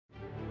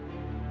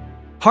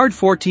Hard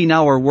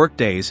 14-hour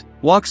workdays,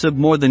 walks of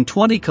more than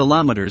 20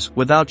 kilometers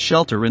without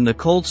shelter in the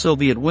cold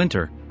Soviet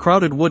winter,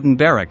 crowded wooden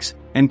barracks,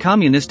 and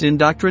communist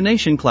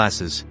indoctrination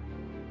classes.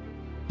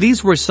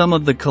 These were some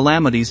of the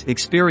calamities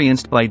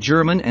experienced by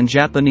German and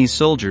Japanese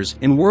soldiers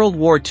in World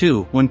War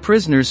II when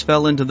prisoners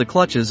fell into the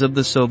clutches of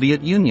the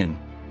Soviet Union.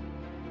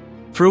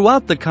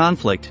 Throughout the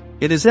conflict,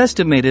 it is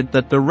estimated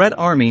that the Red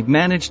Army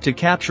managed to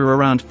capture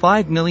around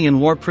 5 million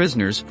war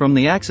prisoners from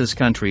the Axis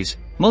countries,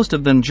 most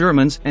of them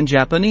Germans and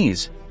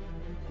Japanese.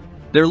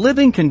 Their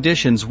living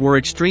conditions were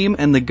extreme,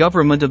 and the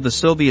government of the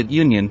Soviet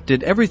Union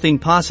did everything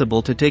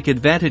possible to take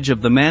advantage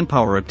of the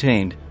manpower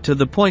obtained, to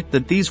the point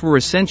that these were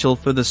essential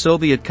for the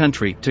Soviet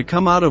country to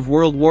come out of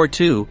World War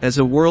II as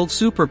a world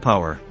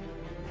superpower.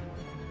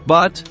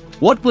 But,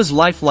 what was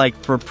life like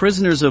for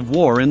prisoners of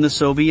war in the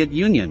Soviet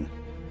Union?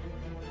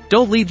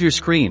 Don't leave your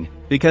screen,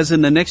 because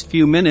in the next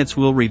few minutes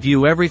we'll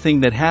review everything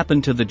that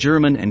happened to the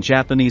German and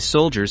Japanese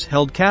soldiers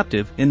held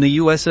captive in the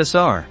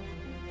USSR.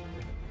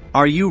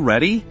 Are you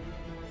ready?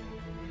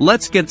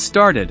 Let's get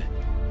started.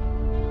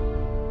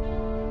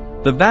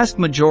 The vast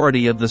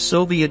majority of the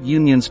Soviet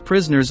Union's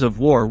prisoners of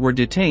war were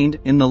detained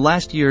in the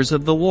last years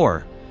of the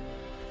war.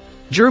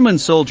 German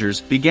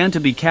soldiers began to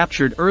be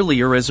captured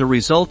earlier as a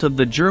result of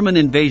the German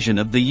invasion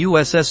of the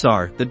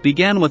USSR that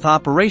began with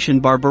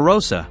Operation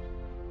Barbarossa.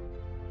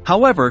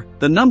 However,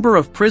 the number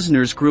of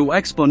prisoners grew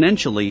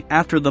exponentially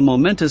after the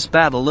momentous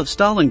Battle of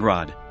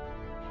Stalingrad.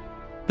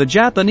 The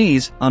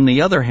Japanese, on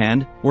the other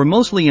hand, were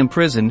mostly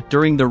imprisoned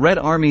during the Red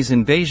Army's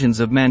invasions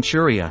of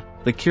Manchuria,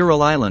 the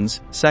Kuril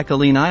Islands,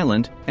 Sakhalin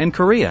Island, and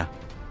Korea.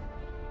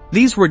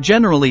 These were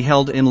generally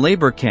held in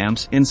labor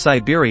camps in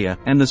Siberia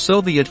and the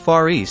Soviet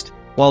Far East,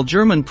 while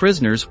German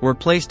prisoners were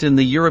placed in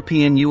the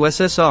European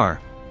USSR.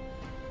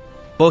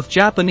 Both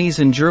Japanese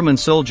and German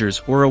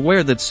soldiers were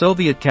aware that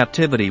Soviet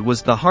captivity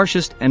was the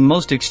harshest and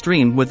most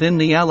extreme within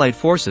the Allied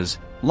forces,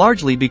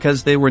 largely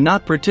because they were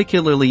not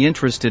particularly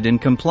interested in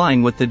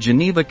complying with the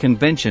Geneva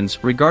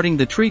Conventions regarding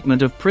the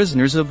treatment of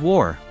prisoners of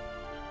war.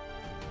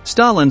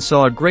 Stalin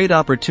saw a great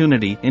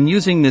opportunity in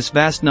using this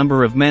vast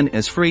number of men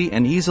as free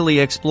and easily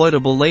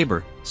exploitable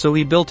labor, so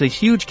he built a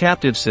huge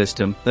captive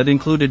system that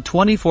included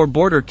 24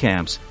 border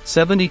camps,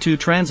 72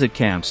 transit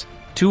camps,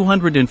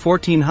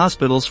 214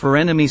 hospitals for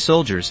enemy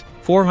soldiers,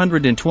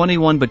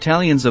 421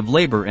 battalions of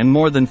labor, and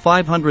more than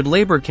 500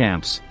 labor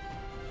camps.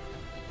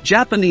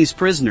 Japanese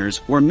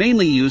prisoners were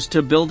mainly used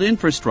to build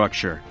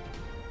infrastructure.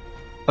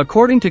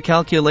 According to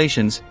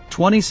calculations,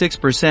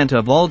 26%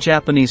 of all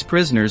Japanese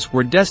prisoners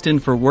were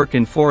destined for work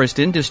in forest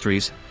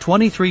industries,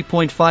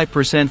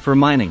 23.5% for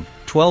mining,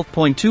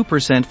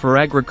 12.2% for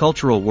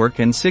agricultural work,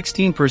 and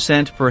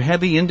 16% for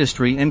heavy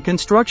industry and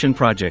construction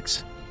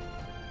projects.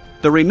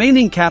 The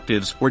remaining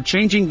captives were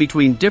changing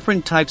between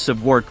different types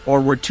of work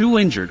or were too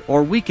injured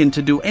or weakened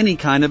to do any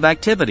kind of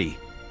activity.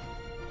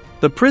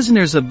 The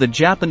prisoners of the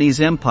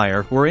Japanese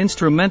Empire were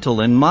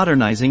instrumental in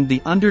modernizing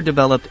the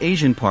underdeveloped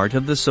Asian part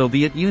of the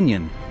Soviet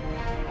Union.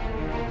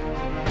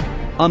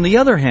 On the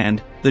other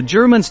hand, the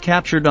Germans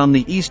captured on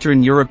the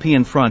Eastern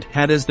European front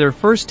had as their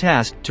first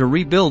task to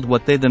rebuild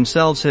what they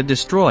themselves had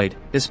destroyed,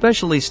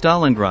 especially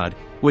Stalingrad,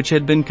 which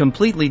had been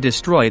completely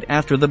destroyed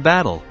after the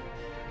battle.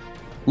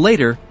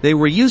 Later, they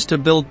were used to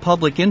build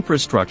public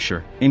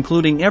infrastructure,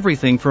 including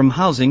everything from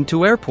housing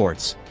to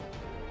airports.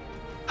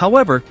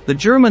 However, the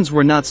Germans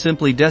were not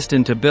simply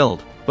destined to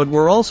build, but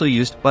were also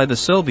used by the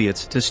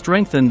Soviets to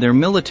strengthen their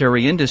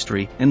military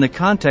industry in the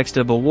context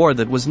of a war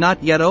that was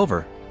not yet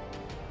over.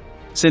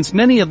 Since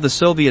many of the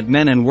Soviet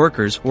men and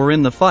workers were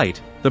in the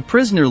fight, the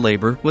prisoner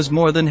labor was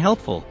more than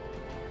helpful.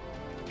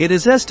 It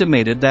is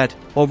estimated that,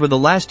 over the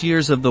last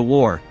years of the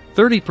war,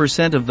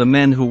 30% of the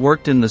men who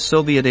worked in the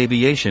Soviet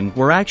aviation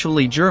were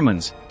actually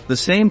Germans, the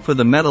same for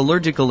the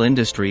metallurgical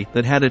industry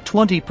that had a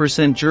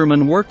 20%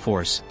 German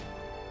workforce.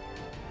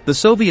 The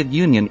Soviet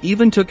Union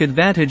even took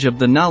advantage of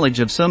the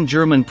knowledge of some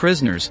German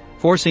prisoners,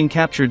 forcing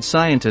captured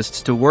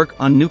scientists to work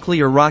on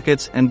nuclear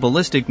rockets and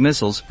ballistic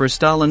missiles for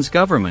Stalin's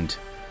government.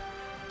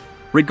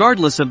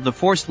 Regardless of the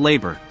forced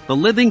labor, the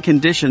living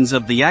conditions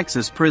of the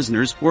Axis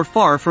prisoners were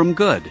far from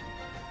good.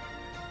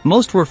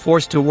 Most were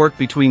forced to work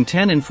between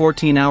 10 and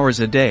 14 hours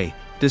a day,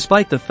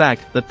 despite the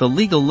fact that the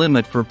legal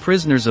limit for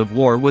prisoners of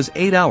war was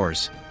 8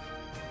 hours.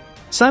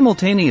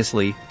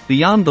 Simultaneously,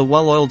 beyond the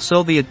well-oiled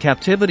Soviet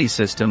captivity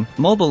system,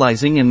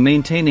 mobilizing and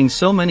maintaining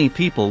so many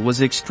people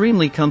was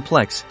extremely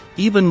complex,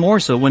 even more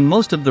so when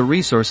most of the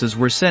resources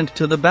were sent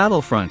to the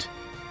battlefront.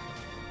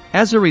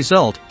 As a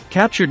result,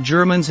 captured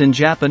Germans and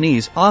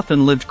Japanese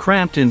often lived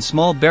cramped in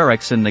small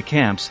barracks in the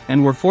camps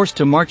and were forced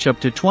to march up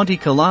to 20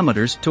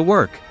 kilometers to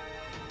work.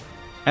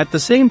 At the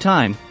same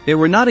time, they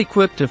were not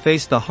equipped to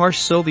face the harsh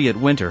Soviet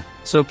winter,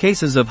 so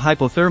cases of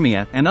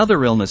hypothermia and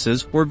other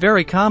illnesses were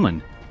very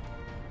common.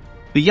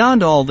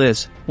 Beyond all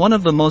this, one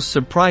of the most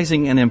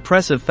surprising and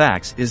impressive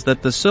facts is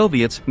that the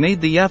Soviets made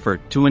the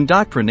effort to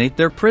indoctrinate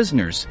their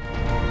prisoners.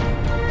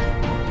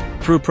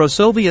 Through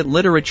pro-Soviet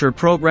literature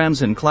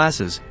programs and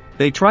classes,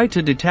 they tried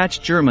to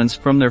detach Germans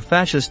from their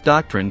fascist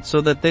doctrine so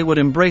that they would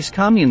embrace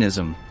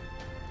communism.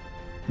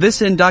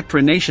 This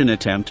indoctrination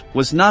attempt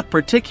was not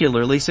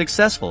particularly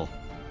successful.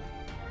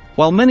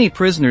 While many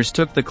prisoners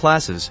took the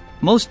classes,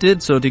 most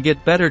did so to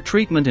get better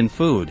treatment and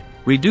food,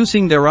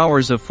 reducing their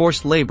hours of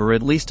forced labor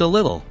at least a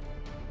little.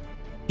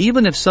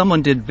 Even if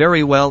someone did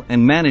very well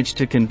and managed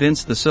to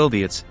convince the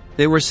Soviets,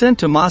 they were sent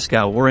to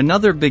Moscow or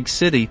another big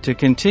city to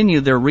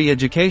continue their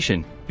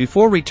re-education,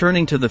 before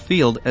returning to the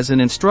field as an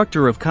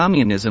instructor of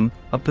communism,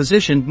 a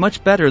position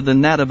much better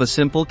than that of a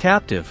simple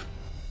captive.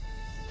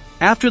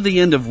 After the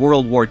end of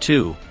World War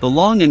II, the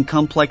long and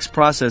complex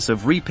process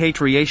of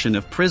repatriation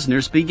of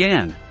prisoners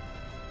began.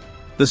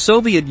 The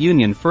Soviet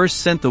Union first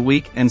sent the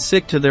weak and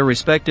sick to their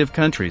respective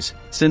countries,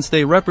 since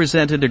they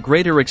represented a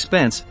greater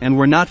expense and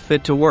were not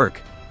fit to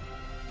work.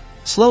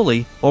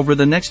 Slowly, over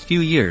the next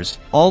few years,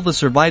 all the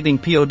surviving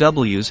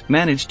POWs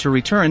managed to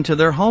return to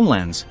their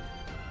homelands.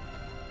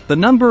 The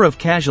number of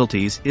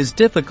casualties is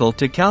difficult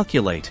to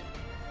calculate.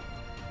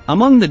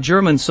 Among the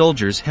German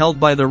soldiers held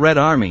by the Red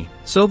Army,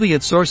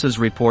 Soviet sources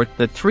report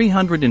that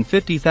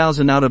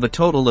 350,000 out of a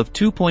total of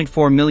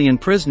 2.4 million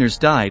prisoners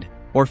died,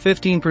 or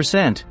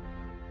 15%.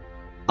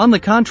 On the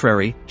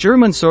contrary,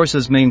 German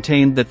sources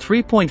maintained that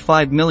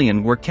 3.5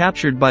 million were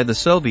captured by the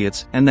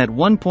Soviets and that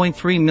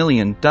 1.3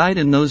 million died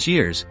in those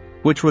years,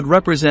 which would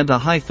represent a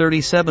high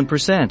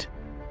 37%.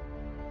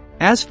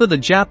 As for the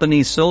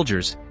Japanese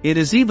soldiers, it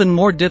is even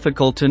more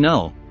difficult to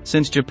know,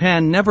 since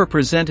Japan never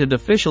presented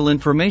official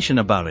information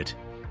about it.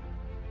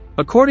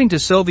 According to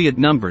Soviet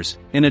numbers,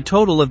 in a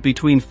total of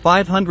between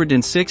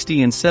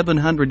 560 and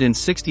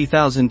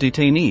 760,000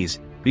 detainees,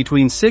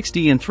 between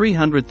 60 and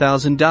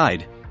 300,000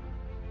 died.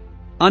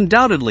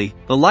 Undoubtedly,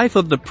 the life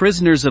of the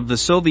prisoners of the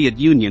Soviet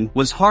Union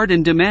was hard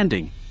and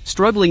demanding,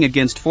 struggling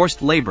against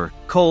forced labor,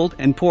 cold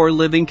and poor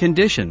living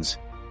conditions.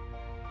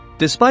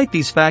 Despite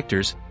these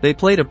factors, they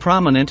played a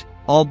prominent,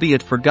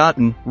 albeit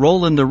forgotten,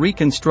 role in the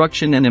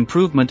reconstruction and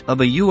improvement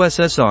of a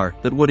USSR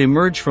that would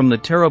emerge from the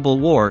terrible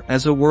war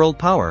as a world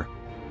power.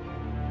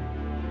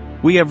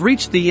 We have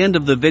reached the end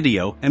of the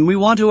video and we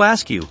want to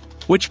ask you,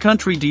 which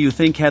country do you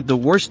think had the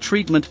worst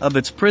treatment of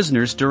its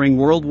prisoners during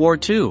World War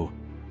II?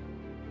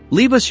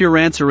 Leave us your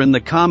answer in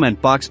the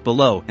comment box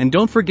below and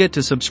don't forget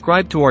to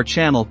subscribe to our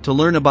channel to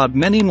learn about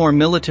many more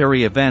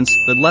military events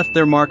that left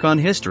their mark on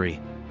history.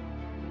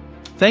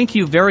 Thank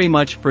you very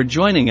much for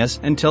joining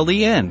us until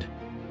the end.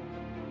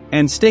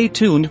 And stay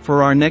tuned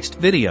for our next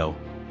video.